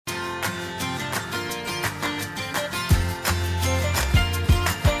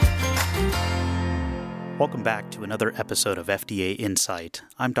Welcome back to another episode of FDA Insight.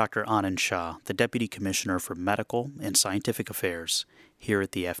 I'm Dr. Anand Shah, the Deputy Commissioner for Medical and Scientific Affairs here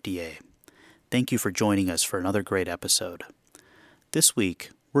at the FDA. Thank you for joining us for another great episode. This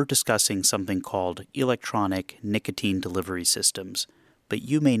week, we're discussing something called electronic nicotine delivery systems, but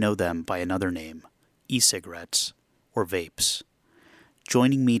you may know them by another name, e-cigarettes or vapes.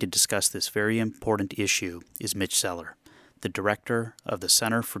 Joining me to discuss this very important issue is Mitch Zeller, the Director of the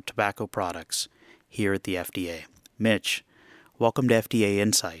Center for Tobacco Products here at the FDA. Mitch, welcome to FDA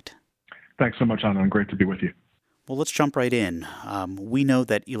Insight. Thanks so much, Anand. Great to be with you. Well, let's jump right in. We know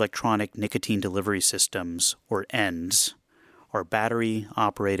that electronic nicotine delivery systems, or ENDS, are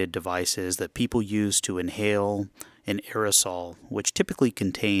battery-operated devices that people use to inhale an aerosol, which typically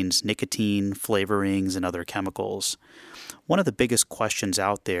contains nicotine, flavorings, and other chemicals. One of the biggest questions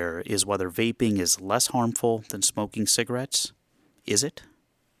out there is whether vaping is less harmful than smoking cigarettes. Is it?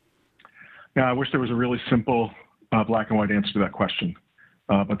 Yeah, I wish there was a really simple black and white answer to that question.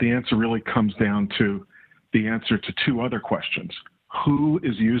 But the answer really comes down to the answer to two other questions. Who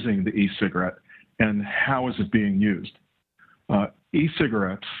is using the e-cigarette and how is it being used?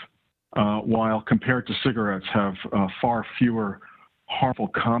 E-cigarettes, while compared to cigarettes, have far fewer harmful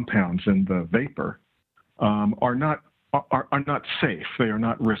compounds in the vapor, are not safe. They are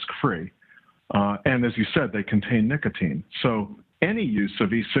not risk-free. And as you said, they contain nicotine. So any use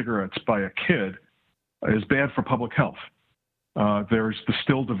of e-cigarettes by a kid is bad for public health. There's the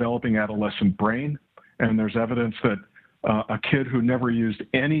still developing adolescent brain, and there's evidence that a kid who never used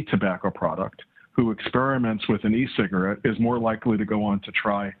any tobacco product, who experiments with an e-cigarette, is more likely to go on to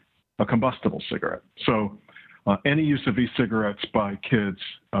try a combustible cigarette. So any use of e-cigarettes by kids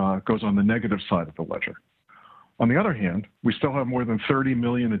goes on the negative side of the ledger. On the other hand, we still have more than 30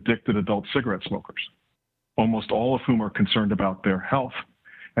 million addicted adult cigarette smokers, almost all of whom are concerned about their health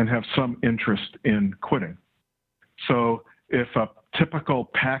and have some interest in quitting. So if a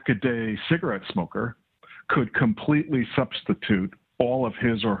typical pack-a-day cigarette smoker could completely substitute all of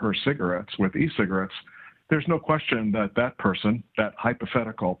his or her cigarettes with e-cigarettes, there's no question that that person, that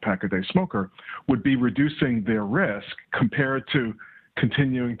hypothetical pack-a-day smoker, would be reducing their risk compared to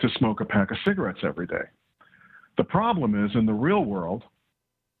continuing to smoke a pack of cigarettes every day. The problem is, in the real world,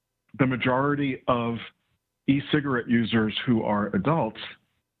 the majority of e-cigarette users who are adults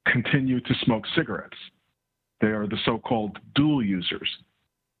continue to smoke cigarettes. They are the so-called dual users.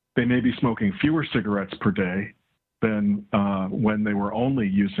 They may be smoking fewer cigarettes per day than when they were only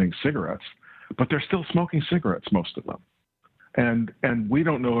using cigarettes, but they're still smoking cigarettes, most of them. And we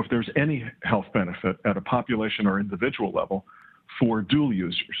don't know if there's any health benefit at a population or individual level for dual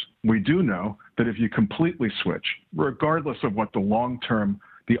users. We do know that if you completely switch, regardless of what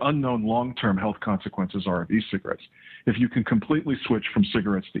the unknown long-term health consequences are of e-cigarettes, if you can completely switch from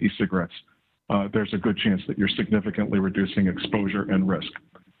cigarettes to e-cigarettes, there's a good chance that you're significantly reducing exposure and risk.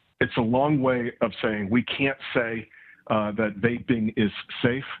 It's a long way of saying we can't say that vaping is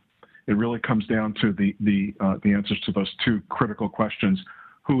safe. It really comes down to the answers to those two critical questions: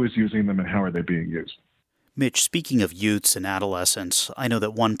 who is using them and how are they being used? Mitch, speaking of youths and adolescents, I know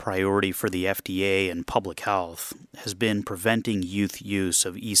that one priority for the FDA and public health has been preventing youth use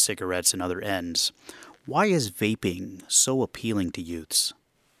of e-cigarettes and other ENDS. Why is vaping so appealing to youths?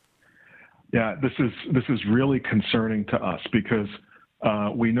 Yeah, this is really concerning to us because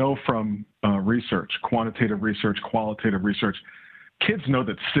we know from research, quantitative research, qualitative research, kids know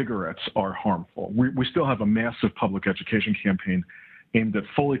that cigarettes are harmful. We still have a massive public education campaign aimed at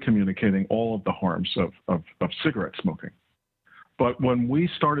fully communicating all of the harms of cigarette smoking. But when we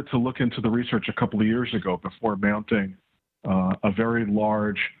started to look into the research a couple of years ago, before mounting a very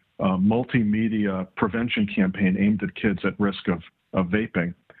large multimedia prevention campaign aimed at kids at risk of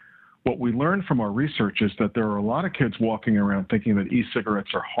vaping, what we learned from our research is that there are a lot of kids walking around thinking that e-cigarettes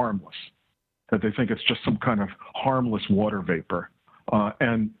are harmless, that they think it's just some kind of harmless water vapor.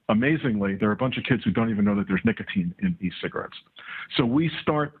 And amazingly, there are a bunch of kids who don't even know that there's nicotine in e-cigarettes. So we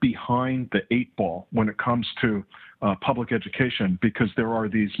start behind the 8 ball when it comes to public education, because there are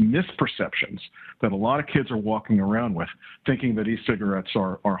these misperceptions that a lot of kids are walking around with, thinking that e-cigarettes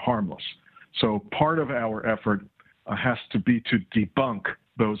are harmless. So part of our effort has to be to debunk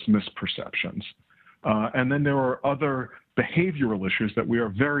those misperceptions. And then there are other behavioral issues that we are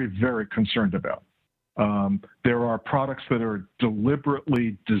very, very concerned about. There are products that are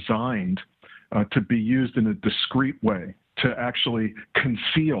deliberately designed to be used in a discrete way to actually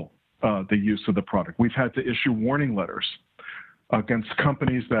conceal the use of the product. We've had to issue warning letters against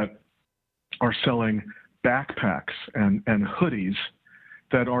companies that are selling backpacks and hoodies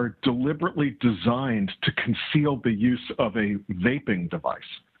that are deliberately designed to conceal the use of a vaping device.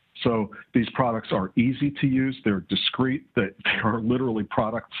 So these products are easy to use. They're discreet. They are literally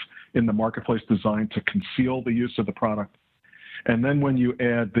products in the marketplace designed to conceal the use of the product. And then when you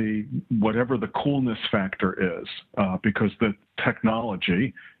add whatever the coolness factor is, because the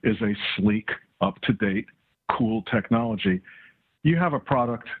technology is a sleek, up-to-date, cool technology, you have a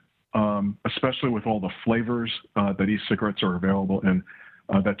product, especially with all the flavors that e-cigarettes are available in,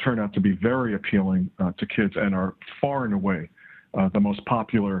 that turn out to be very appealing to kids and are far and away the most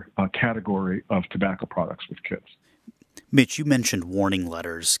popular category of tobacco products with kids. Mitch, you mentioned warning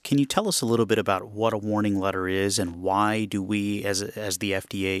letters. Can you tell us a little bit about what a warning letter is and why do we, as the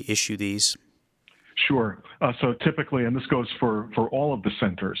FDA, issue these? Sure. So typically, and this goes for all of the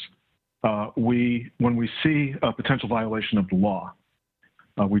centers, when we see a potential violation of the law,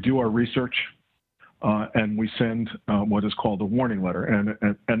 we do our research and we send what is called a warning letter.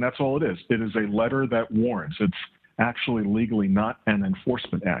 And that's all it is. It is a letter that warns. It's actually legally not an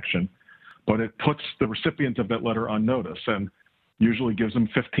enforcement action, but it puts the recipient of that letter on notice and usually gives them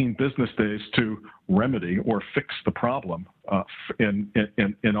 15 business days to remedy or fix the problem.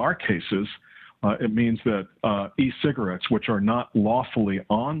 In our cases, it means that e-cigarettes, which are not lawfully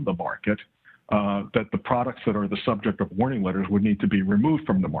on the market, that the products that are the subject of warning letters would need to be removed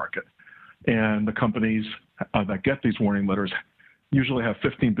from the market. And the companies that get these warning letters usually have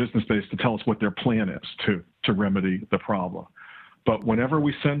 15 business days to tell us what their plan is to remedy the problem. But whenever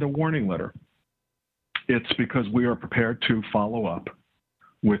we send a warning letter, it's because we are prepared to follow up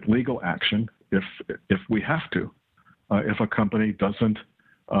with legal action if we have to, if a company doesn't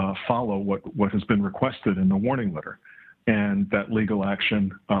follow what has been requested in the warning letter. And that legal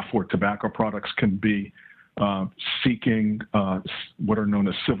action for tobacco products can be seeking what are known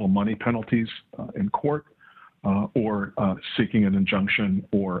as civil money penalties in court, or seeking an injunction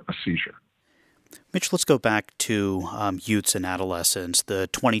or a seizure. Mitch, let's go back to youths and adolescents. The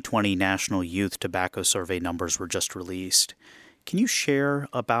 2020 National Youth Tobacco Survey numbers were just released. Can you share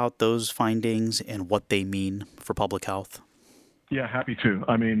about those findings and what they mean for public health? Yeah, happy to.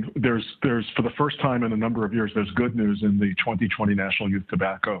 I mean, there's for the first time in a number of years, there's good news in the 2020 National Youth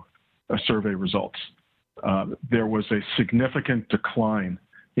Tobacco Survey results. There was a significant decline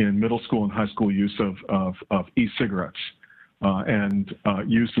in middle school and high school use of e-cigarettes. And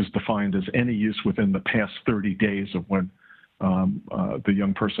use is defined as any use within the past 30 days of when the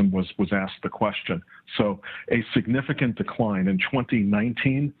young person was asked the question. So a significant decline. In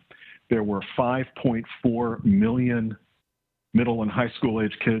 2019, there were 5.4 million middle and high school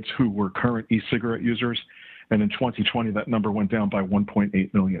age kids who were current e-cigarette users. And in 2020, that number went down by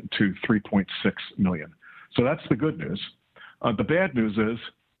 1.8 million to 3.6 million. So that's the good news. The bad news is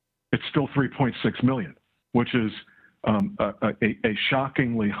it's still 3.6 million, which is a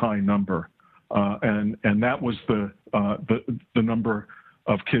shockingly high number. And that was the number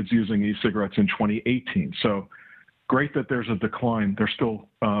of kids using e-cigarettes in 2018. So great that there's a decline. There's still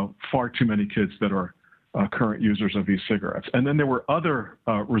far too many kids that are current users of e-cigarettes. And then there were other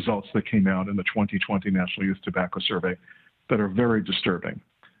results that came out in the 2020 National Youth Tobacco Survey that are very disturbing.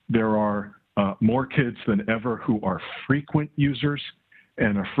 There are more kids than ever who are frequent users,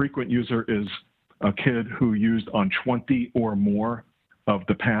 and a frequent user is a kid who used on 20 or more of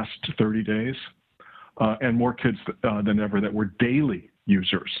the past 30 days, and more kids than ever that were daily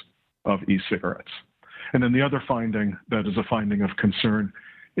users of e-cigarettes. And then the other finding that is a finding of concern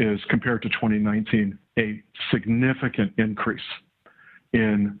is, compared to 2019, a significant increase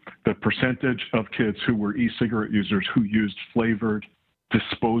in the percentage of kids who were e-cigarette users who used flavored,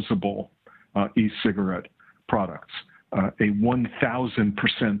 disposable e-cigarette products. A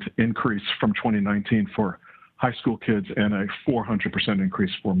 1,000% increase from 2019 for high school kids and a 400%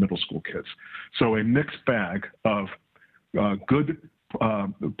 increase for middle school kids. So a mixed bag of good,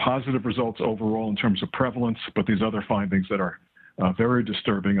 positive results overall in terms of prevalence, but these other findings that are very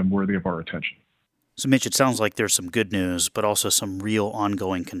disturbing and worthy of our attention. So, Mitch, it sounds like there's some good news, but also some real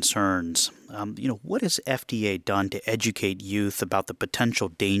ongoing concerns. What has FDA done to educate youth about the potential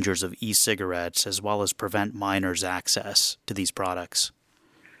dangers of e-cigarettes, as well as prevent minors' access to these products?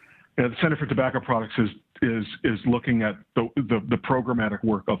 Yeah, the Center for Tobacco Products is looking at the programmatic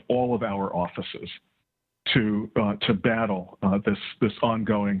work of all of our offices to battle this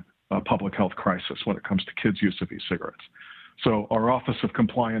ongoing public health crisis when it comes to kids' use of e-cigarettes. So our Office of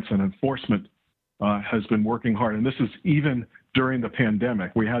Compliance and Enforcement has been working hard, and this is even during the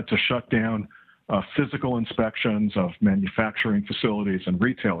pandemic. We had to shut down physical inspections of manufacturing facilities and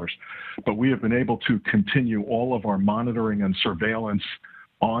retailers, but we have been able to continue all of our monitoring and surveillance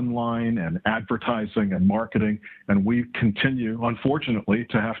online and advertising and marketing, and we continue, unfortunately,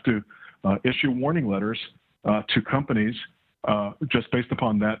 to have to issue warning letters to companies just based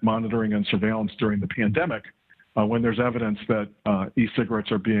upon that monitoring and surveillance during the pandemic, when there's evidence that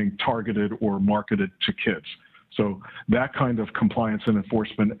e-cigarettes are being targeted or marketed to kids. So that kind of compliance and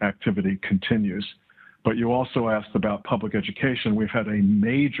enforcement activity continues. But you also asked about public education. We've had a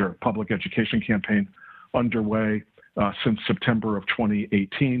major public education campaign underway since September of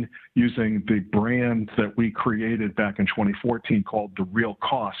 2018 using the brand that we created back in 2014 called The Real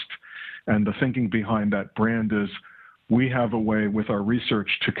Cost. And the thinking behind that brand is we have a way with our research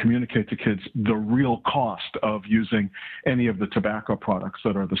to communicate to kids the real cost of using any of the tobacco products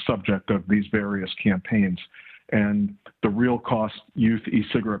that are the subject of these various campaigns. And the Real Cost Youth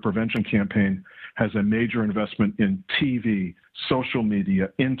E-Cigarette Prevention Campaign has a major investment in TV, social media,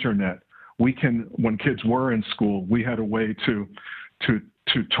 internet. When kids were in school, we had a way to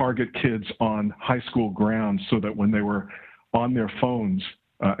target kids on high school grounds so that when they were on their phones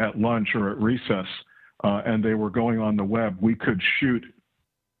at lunch or at recess and they were going on the web, we could shoot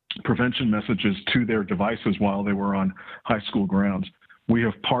prevention messages to their devices while they were on high school grounds. We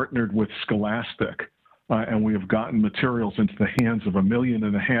have partnered with Scholastic and we have gotten materials into the hands of 1.5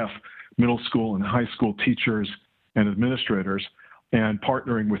 million middle school and high school teachers and administrators, and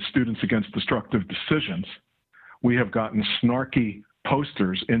partnering with Students Against Destructive Decisions, we have gotten snarky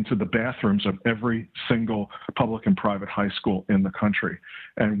posters into the bathrooms of every single public and private high school in the country.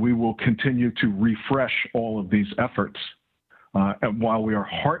 And we will continue to refresh all of these efforts. And while we are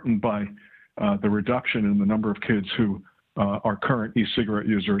heartened by the reduction in the number of kids who are current e-cigarette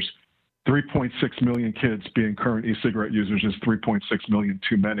users, 3.6 million kids being current e-cigarette users is 3.6 million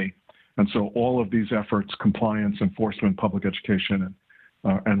too many. And so all of these efforts, compliance, enforcement, public education,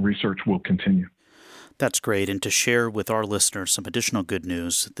 and research will continue. That's great. And to share with our listeners some additional good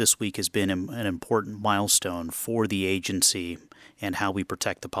news, this week has been an important milestone for the agency and how we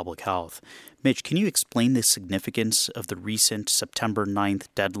protect the public health. Mitch, can you explain the significance of the recent September 9th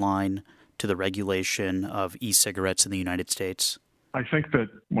deadline to the regulation of e-cigarettes in the United States? I think that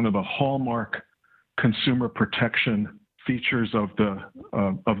one of the hallmark consumer protection features of the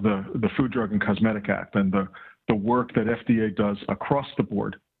Food, Drug, and Cosmetic Act and the work that FDA does across the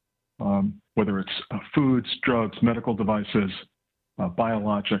board, whether it's foods, drugs, medical devices,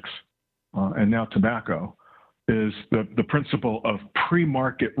 biologics, and now tobacco, is the principle of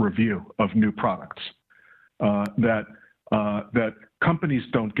pre-market review of new products. That companies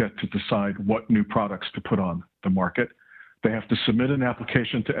don't get to decide what new products to put on the market. They have to submit an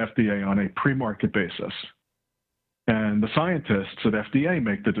application to FDA on a pre-market basis. And the scientists at FDA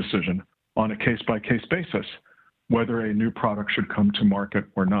make the decision on a case-by-case basis whether a new product should come to market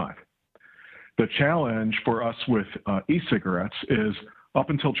or not. The challenge for us with e-cigarettes is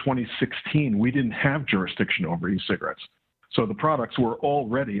up until 2016, we didn't have jurisdiction over e-cigarettes. So the products were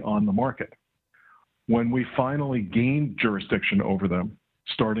already on the market. When we finally gained jurisdiction over them,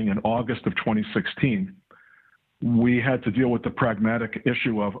 starting in August of 2016, we had to deal with the pragmatic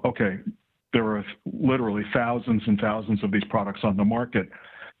issue of, okay, there are literally thousands and thousands of these products on the market,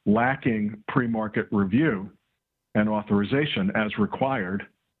 lacking pre-market review and authorization as required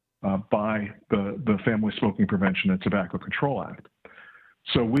by the Family Smoking Prevention and Tobacco Control Act.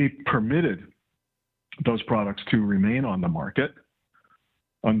 So we permitted those products to remain on the market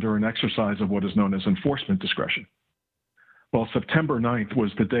under an exercise of what is known as enforcement discretion. Well, September 9th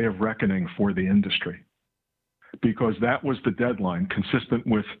was the day of reckoning for the industry, because that was the deadline consistent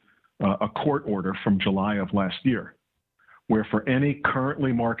with a court order from July of last year, where for any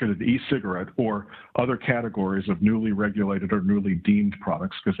currently marketed e-cigarette or other categories of newly regulated or newly deemed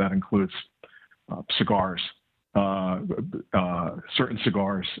products, because that includes cigars, certain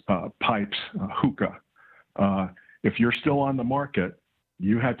cigars, pipes, hookah, if you're still on the market,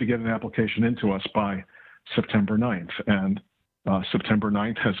 you had to get an application into us by September 9th. And September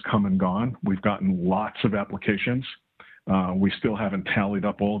 9th has come and gone. We've gotten lots of applications. We still haven't tallied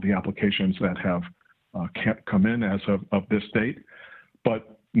up all the applications that have come in as of this date.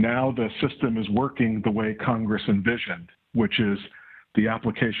 But now the system is working the way Congress envisioned, which is the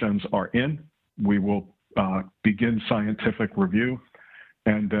applications are in. We will begin scientific review,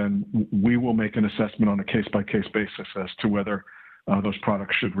 and then we will make an assessment on a case-by-case basis as to whether those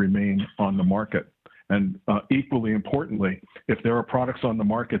products should remain on the market. And equally importantly, if there are products on the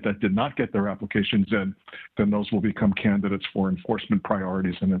market that did not get their applications in, then those will become candidates for enforcement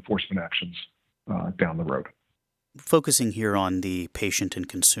priorities and enforcement actions down the road. Focusing here on the patient and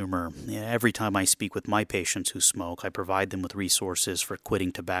consumer, every time I speak with my patients who smoke, I provide them with resources for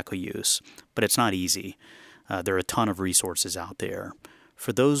quitting tobacco use. But it's not easy. There are a ton of resources out there.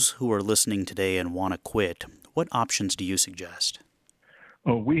 For those who are listening today and want to quit, what options do you suggest?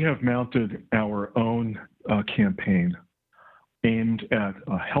 We have mounted our own campaign aimed at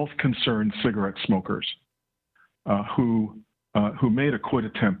health-concerned cigarette smokers who made a quit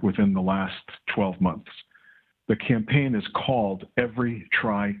attempt within the last 12 months. The campaign is called Every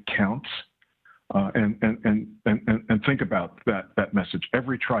Try Counts, and think about that message.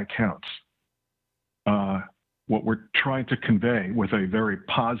 Every try counts. What we're trying to convey with a very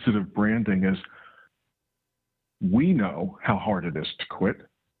positive branding is we know how hard it is to quit.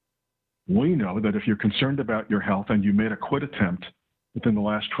 We know that if you're concerned about your health and you made a quit attempt within the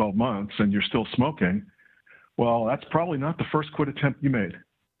last 12 months and you're still smoking, well, that's probably not the first quit attempt you made.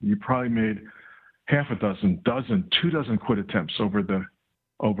 You probably made half a dozen, 2 dozen quit attempts over the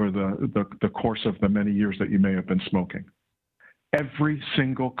course of the many years that you may have been smoking. Every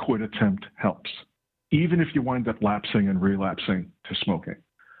single quit attempt helps, even if you wind up lapsing and relapsing to smoking,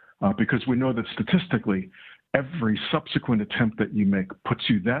 because we know that statistically, every subsequent attempt that you make puts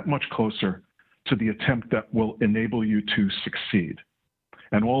you that much closer to the attempt that will enable you to succeed.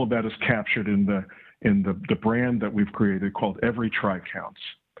 And all of that is captured in the brand that we've created called Every Try Counts.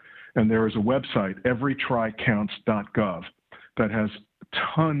 And there is a website, everytrycounts.gov, that has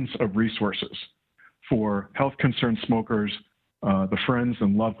tons of resources for health-concerned smokers, the friends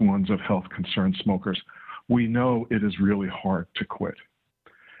and loved ones of health-concerned smokers. We know it is really hard to quit.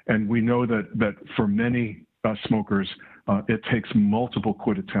 And we know that for many smokers, it takes multiple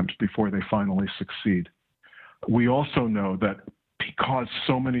quit attempts before they finally succeed. We also know that because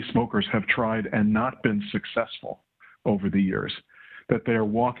so many smokers have tried and not been successful over the years, that they are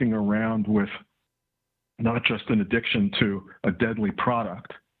walking around with not just an addiction to a deadly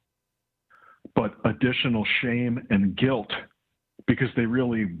product, but additional shame and guilt because they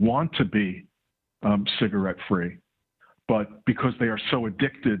really want to be cigarette-free, but because they are so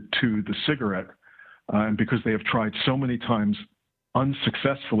addicted to the cigarette and because they have tried so many times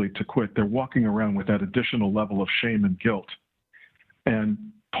unsuccessfully to quit, they're walking around with that additional level of shame and guilt. And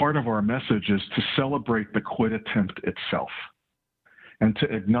part of our message is to celebrate the quit attempt itself and to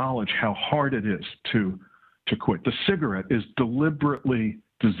acknowledge how hard it is to quit. The cigarette is deliberately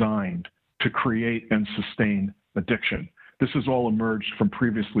designed to create and sustain addiction. This has all emerged from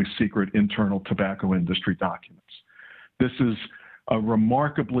previously secret internal tobacco industry documents. This is a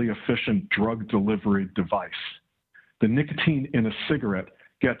remarkably efficient drug delivery device. The nicotine in a cigarette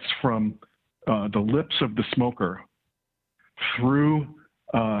gets from the lips of the smoker through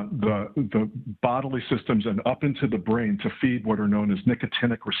the bodily systems and up into the brain to feed what are known as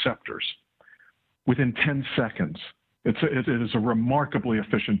nicotinic receptors within 10 seconds. It is a remarkably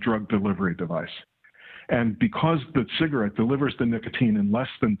efficient drug delivery device. And because the cigarette delivers the nicotine in less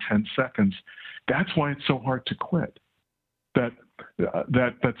than 10 seconds, that's why it's so hard to quit. That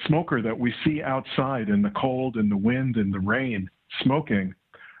smoker that we see outside in the cold, in the wind, in the rain, smoking,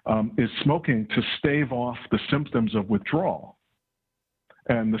 is smoking to stave off the symptoms of withdrawal.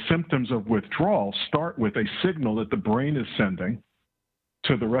 And the symptoms of withdrawal start with a signal that the brain is sending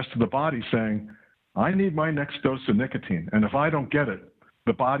to the rest of the body saying, I need my next dose of nicotine. And if I don't get it,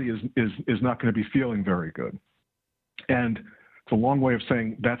 the body is not going to be feeling very good. And it's a long way of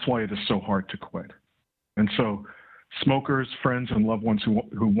saying that's why it is so hard to quit. And so smokers, friends, and loved ones who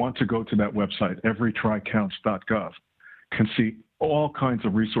want to go to that website, everytrycounts.gov, can see all kinds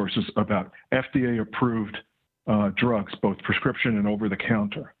of resources about FDA-approved drugs, both prescription and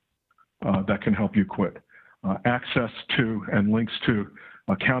over-the-counter, that can help you quit. Access to and links to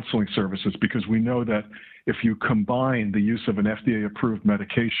counseling services, because we know that if you combine the use of an FDA-approved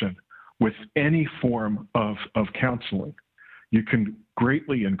medication with any form of counseling, you can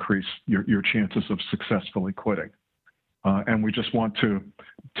greatly increase your chances of successfully quitting. And we just want to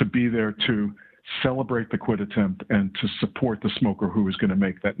be there to celebrate the quit attempt and to support the smoker who is going to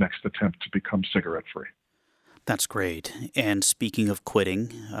make that next attempt to become cigarette-free. That's great. And speaking of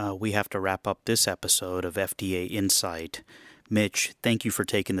quitting, we have to wrap up this episode of FDA Insight. Mitch, thank you for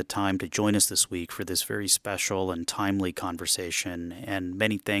taking the time to join us this week for this very special and timely conversation. And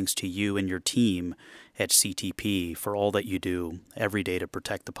many thanks to you and your team at CTP for all that you do every day to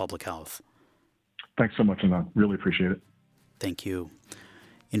protect the public health. Thanks so much, Anand. Really appreciate it. Thank you.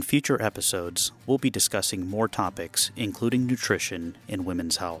 In future episodes, we'll be discussing more topics, including nutrition and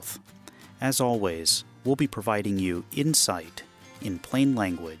women's health. As always, we'll be providing you insight in plain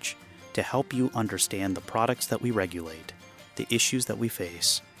language to help you understand the products that we regulate, the issues that we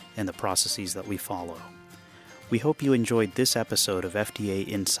face, and the processes that we follow. We hope you enjoyed this episode of FDA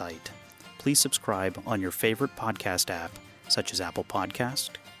Insight. Please subscribe on your favorite podcast app, such as Apple Podcast,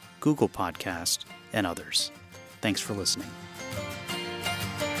 Google Podcast, and others. Thanks for listening.